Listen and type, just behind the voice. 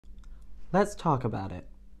Let's talk about it.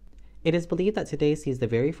 It is believed that today sees the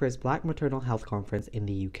very first Black maternal health conference in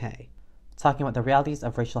the UK, talking about the realities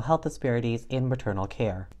of racial health disparities in maternal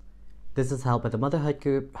care. This is held by the Motherhood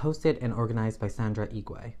Group, hosted and organized by Sandra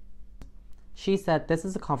Igwe. She said this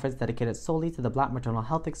is a conference dedicated solely to the Black maternal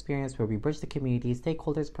health experience where we bridge the community,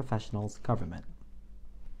 stakeholders, professionals, government.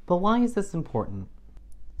 But why is this important?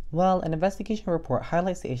 Well, an investigation report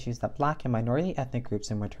highlights the issues that Black and minority ethnic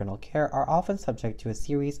groups in maternal care are often subject to a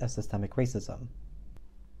series of systemic racism,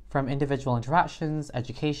 from individual interactions,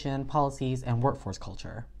 education, policies, and workforce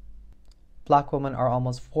culture. Black women are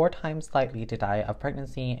almost 4 times likely to die of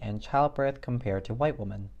pregnancy and childbirth compared to white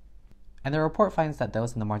women. And the report finds that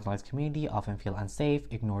those in the marginalized community often feel unsafe,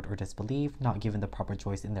 ignored, or disbelieved, not given the proper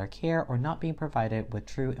choice in their care, or not being provided with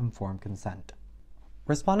true informed consent.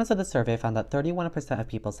 Respondents of the survey found that 31% of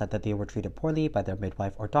people said that they were treated poorly by their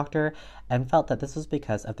midwife or doctor and felt that this was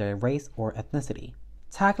because of their race or ethnicity.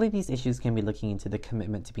 Tackling these issues can be looking into the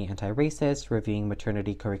commitment to be anti-racist, reviewing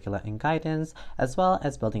maternity curricula and guidance, as well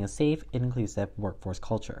as building a safe, inclusive workforce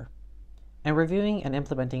culture. And reviewing and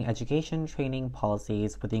implementing education, training,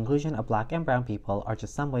 policies with the inclusion of Black and brown people are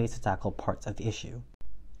just some ways to tackle parts of the issue.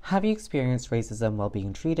 Have you experienced racism while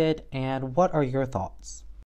being treated, and what are your thoughts?